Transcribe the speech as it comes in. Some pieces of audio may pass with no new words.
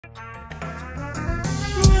What's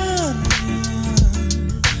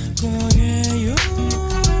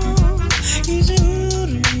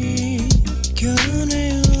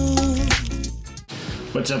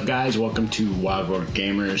up, guys? Welcome to Wild World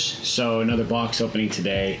Gamers. So another box opening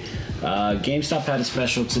today. Gamestop had a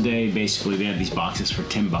special today. Basically, they had these boxes for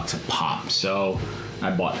 $10 a pop. So I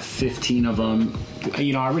bought 15 of them.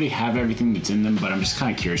 You know, I already have everything that's in them, but I'm just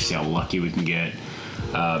kind of curious to see how lucky we can get.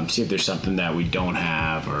 See if there's something that we don't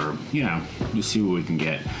have, or you know, just see what we can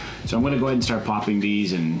get. So I'm going to go ahead and start popping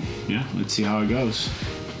these, and yeah, let's see how it goes.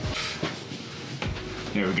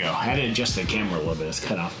 There we go. I had to adjust the camera a little bit. It's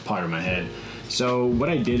cut off part of my head. So what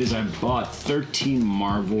I did is I bought 13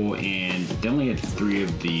 Marvel, and they only had 3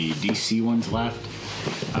 of the DC ones left.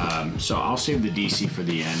 So I'll save the DC for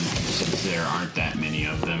the end since there aren't that many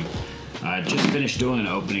of them. I just finished doing an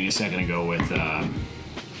opening a second ago with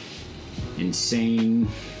Insane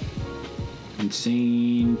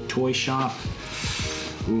Toy Shop.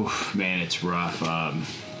 Oof, man, it's rough.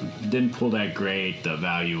 Didn't pull that great. The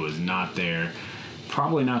value was not there.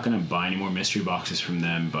 Probably not going to buy any more mystery boxes from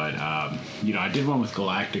them, but you know, I did one with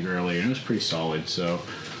Galactic earlier and it was pretty solid, so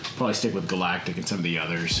probably stick with Galactic and some of the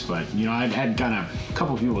others. But you know, I had kind of a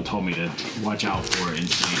couple of people told me to watch out for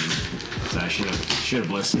Insane, so I should have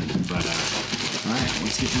listened. But all right,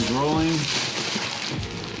 let's get this rolling.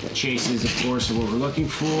 Chases, of course, are what we're looking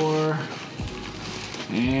for,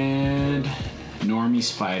 and Normie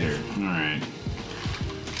Spider. All right.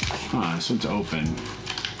 Huh, this one's open.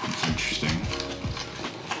 That's interesting.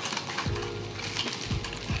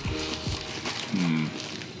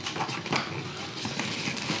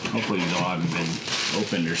 Hopefully these all haven't been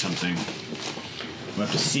opened or something. We'll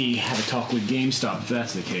have to see, have a talk with GameStop if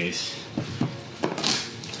that's the case.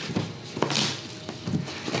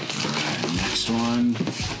 Alright, next one.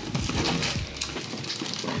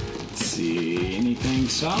 Let's see, anything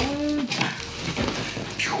solid?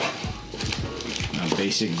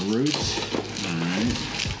 Basic Groot. Alright.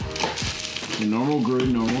 The normal Groot,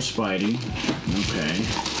 normal Spidey. Okay.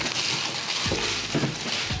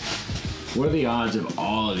 What are the odds of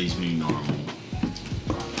all of these being normal?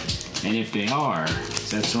 And if they are, is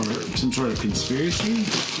that some sort of conspiracy? Is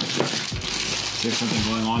there something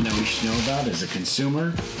going on that we should know about as a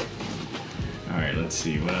consumer? Alright, let's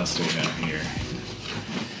see. What else do we got here?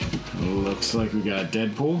 Looks like we got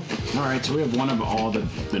Deadpool. Alright, so we have one of all the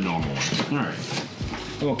normal ones. Alright.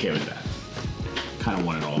 I'm okay with that. Kind of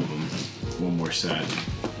wanted all of them. One more set.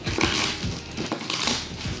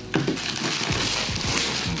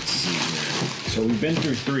 So we've been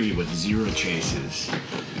through 3 with 0 chases.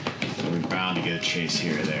 So we're bound to get a chase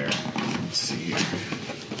here or there. Let's see here.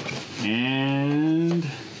 And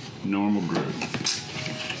normal Groot.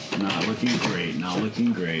 Not looking great, not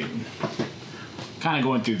looking great. Kind of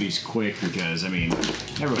going through these quick because, I mean,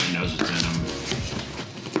 everybody knows what's in them.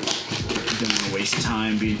 Don't want to waste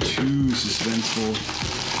time being too suspenseful.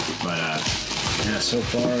 But, yeah, so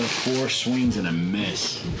far, 4 swings and a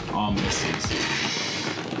miss. All misses.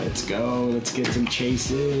 Let's go. Let's get some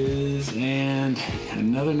chases and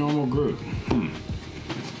another normal Groot.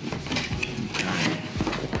 Okay.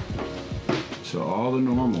 So all the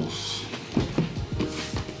normals.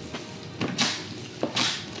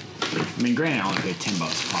 I mean, granted, I only paid $10 a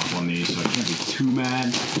pop on these, so I can't be too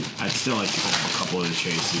mad. I'd still like to have a couple of the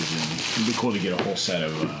chases, and it'd be cool to get a whole set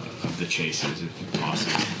of the chases if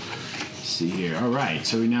possible. Let's see here. All right,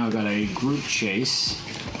 so we now got a Groot chase.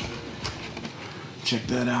 Check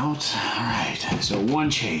that out. All right, so 1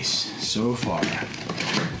 chase so far.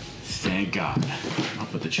 Thank God. I'll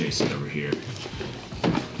put the chases over here.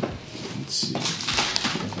 Let's see.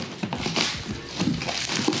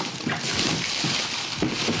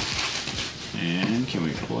 And can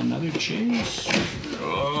we pull another chase?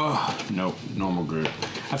 Oh, nope, normal Groot.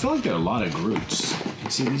 I feel like there are a lot of Groots.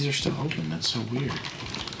 And see, these are still open. That's so weird.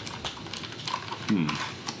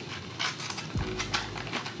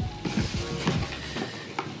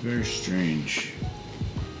 Very strange.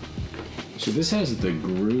 So this has the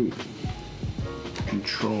Groot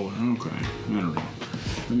control. Okay, I don't know.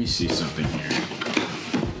 Let me see something here.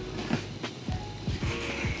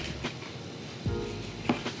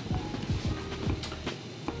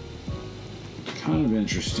 Kind of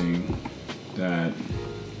interesting that,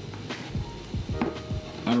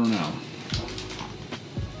 I don't know.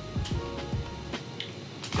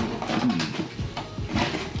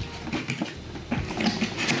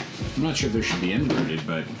 I'm not sure if there should be inverted,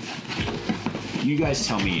 but you guys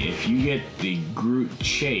tell me, if you get the Groot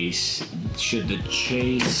chase, should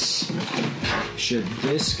this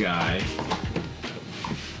guy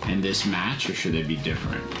and this match, or should they be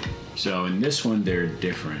different? So in this one, they're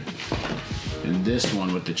different. And this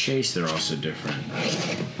one with the chase, they're also different.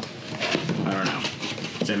 I don't know.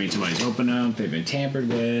 Does that mean somebody's opened them? They've been tampered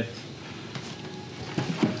with?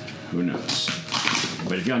 Who knows?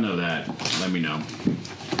 But if y'all know that, let me know.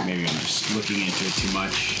 Maybe I'm just looking into it too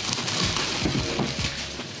much.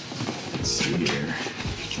 Let's see here.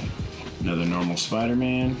 Another normal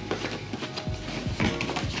Spider-Man.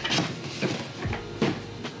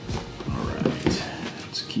 Alright.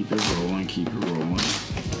 Let's keep it rolling, keep it rolling.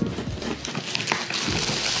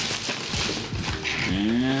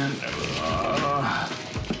 And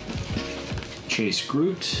Chase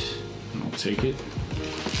Groot. I'll take it.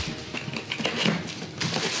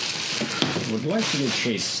 Would like to get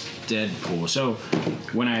Chase Deadpool. So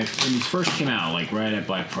when these first came out, like right at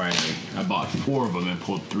Black Friday, I bought 4 of them and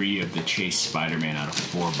pulled 3 of the Chase Spider-Man out of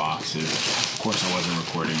 4 boxes. Of course, I wasn't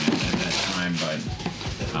recording it at that time, but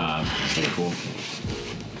it's pretty cool.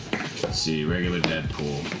 Let's see, regular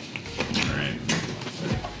Deadpool. All right.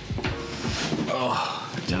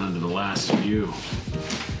 Oh, down to the last few.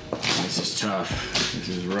 This is tough. This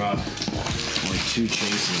is rough. Only 2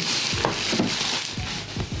 chases.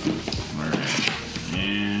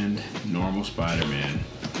 And normal Spider-Man.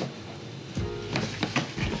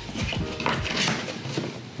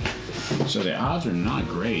 So the odds are not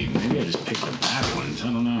great. Maybe I just picked the bad ones. I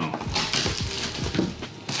don't know.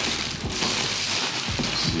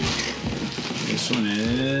 Let's see. This one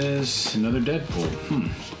is another Deadpool.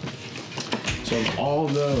 So of all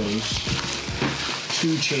those,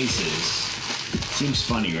 2 chases. Seems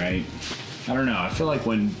funny, right? I don't know. I feel like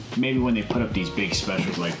maybe when they put up these big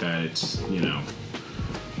specials like that, it's, you know,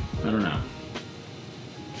 I don't know.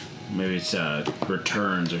 Maybe it's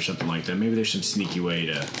returns or something like that. Maybe there's some sneaky way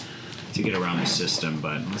to get around the system,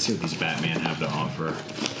 but let's see what these Batman have to offer.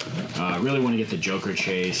 I really want to get the Joker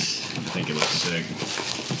chase. I think it looks sick.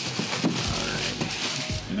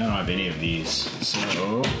 Alright. And I don't have any of these.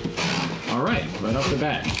 So, alright, right off the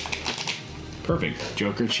bat. Perfect.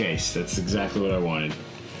 Joker chase. That's exactly what I wanted.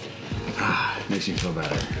 Makes me feel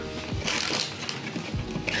better.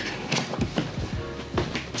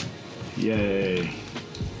 Yay.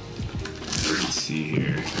 Let's see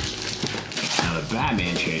here. Now the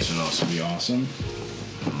Batman chase would also be awesome.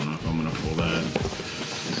 I don't know if I'm gonna pull that.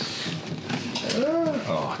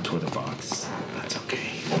 Oh, tore the box. That's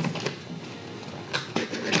okay.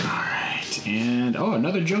 Alright, and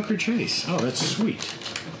another Joker chase. Oh, that's sweet.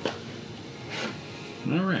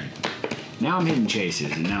 Alright. Now I'm hitting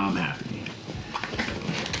chases, and now I'm happy.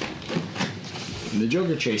 And the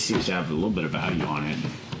Joker chase seems to have a little bit of value on it.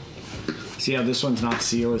 See how this one's not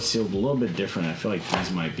sealed? It's sealed a little bit different. I feel like these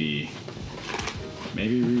might be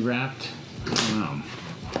maybe rewrapped. I don't know.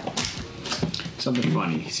 Something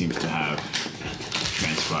funny seems to have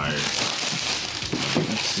transpired.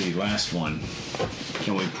 Let's see, last one.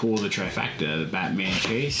 Can we pull the trifecta? The Batman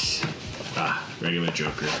chase? Regular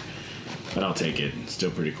Joker. But I'll take it. It's still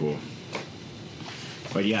pretty cool.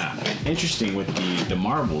 But yeah, interesting with the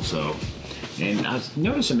marbles though. And I've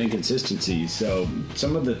noticed some inconsistencies. So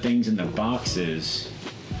some of the things in the boxes,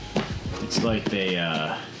 it's like they,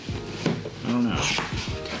 I don't know.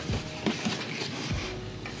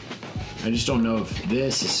 I just don't know if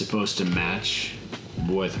this is supposed to match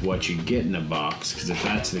with what you get in the box. Because if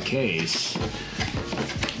that's the case,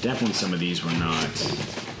 definitely some of these were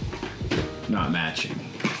not matching.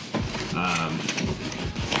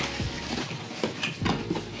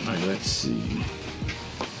 Alright, let's see.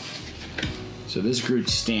 So this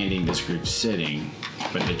group's standing, this group's sitting,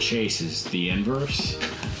 but the chase is the inverse.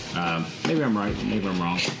 Maybe I'm right, maybe I'm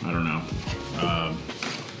wrong. I don't know.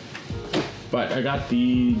 But I got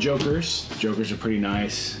the Jokers. The Jokers are pretty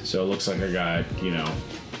nice. So it looks like I got,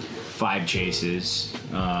 5 chases.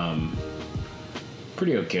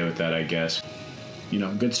 Pretty okay with that, I guess.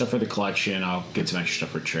 Good stuff for the collection. I'll get some extra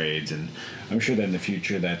stuff for trades, and I'm sure that in the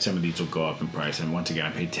future that some of these will go up in price. And once again,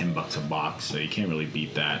 I paid $10 a box, so you can't really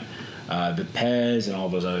beat that. The Pez and all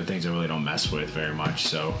those other things I really don't mess with very much.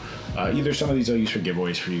 So either some of these I'll use for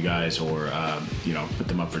giveaways for you guys, or put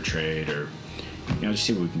them up for trade, or just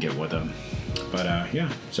see what we can get with them. But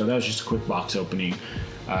yeah, so that was just a quick box opening.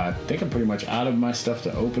 I think I'm pretty much out of my stuff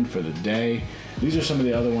to open for the day. These are some of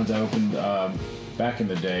the other ones I opened back in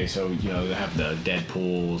the day. So they have the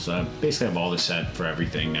Deadpools. Basically have all the set for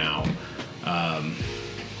everything now.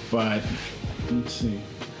 But let's see.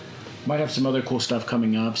 Might have some other cool stuff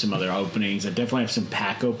coming up, some other openings. I definitely have some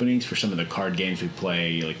pack openings for some of the card games we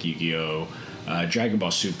play, like Yu-Gi-Oh! Dragon Ball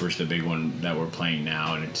Super is the big one that we're playing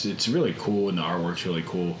now, and it's really cool, and the artwork's really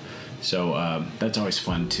cool. So that's always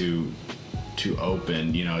fun to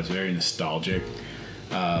open. It's very nostalgic.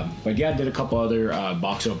 But yeah, I did a couple other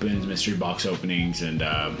box opens, mystery box openings, and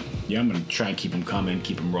yeah, I'm gonna try and keep them coming,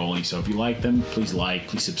 keep them rolling. So if you like them, please like,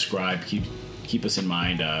 please subscribe, keep us in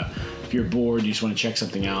mind. If you're bored, you just want to check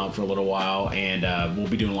something out for a little while, and we'll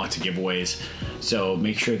be doing lots of giveaways. So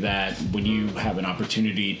make sure that when you have an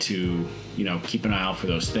opportunity to, keep an eye out for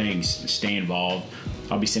those things, stay involved.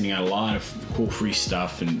 I'll be sending out a lot of cool free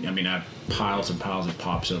stuff, and I mean, I have piles and piles of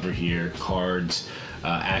pops over here, cards,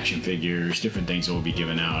 action figures, different things that we'll be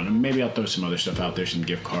giving out. And maybe I'll throw some other stuff out there, some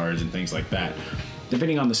gift cards and things like that,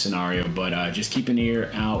 depending on the scenario. But just keep an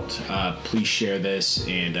ear out. Please share this,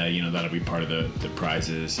 and that'll be part of the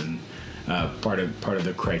prizes and part of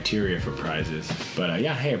the criteria for prizes. But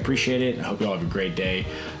yeah, hey, I appreciate it. I hope you all have a great day.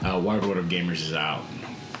 Wild World of Gamers is out.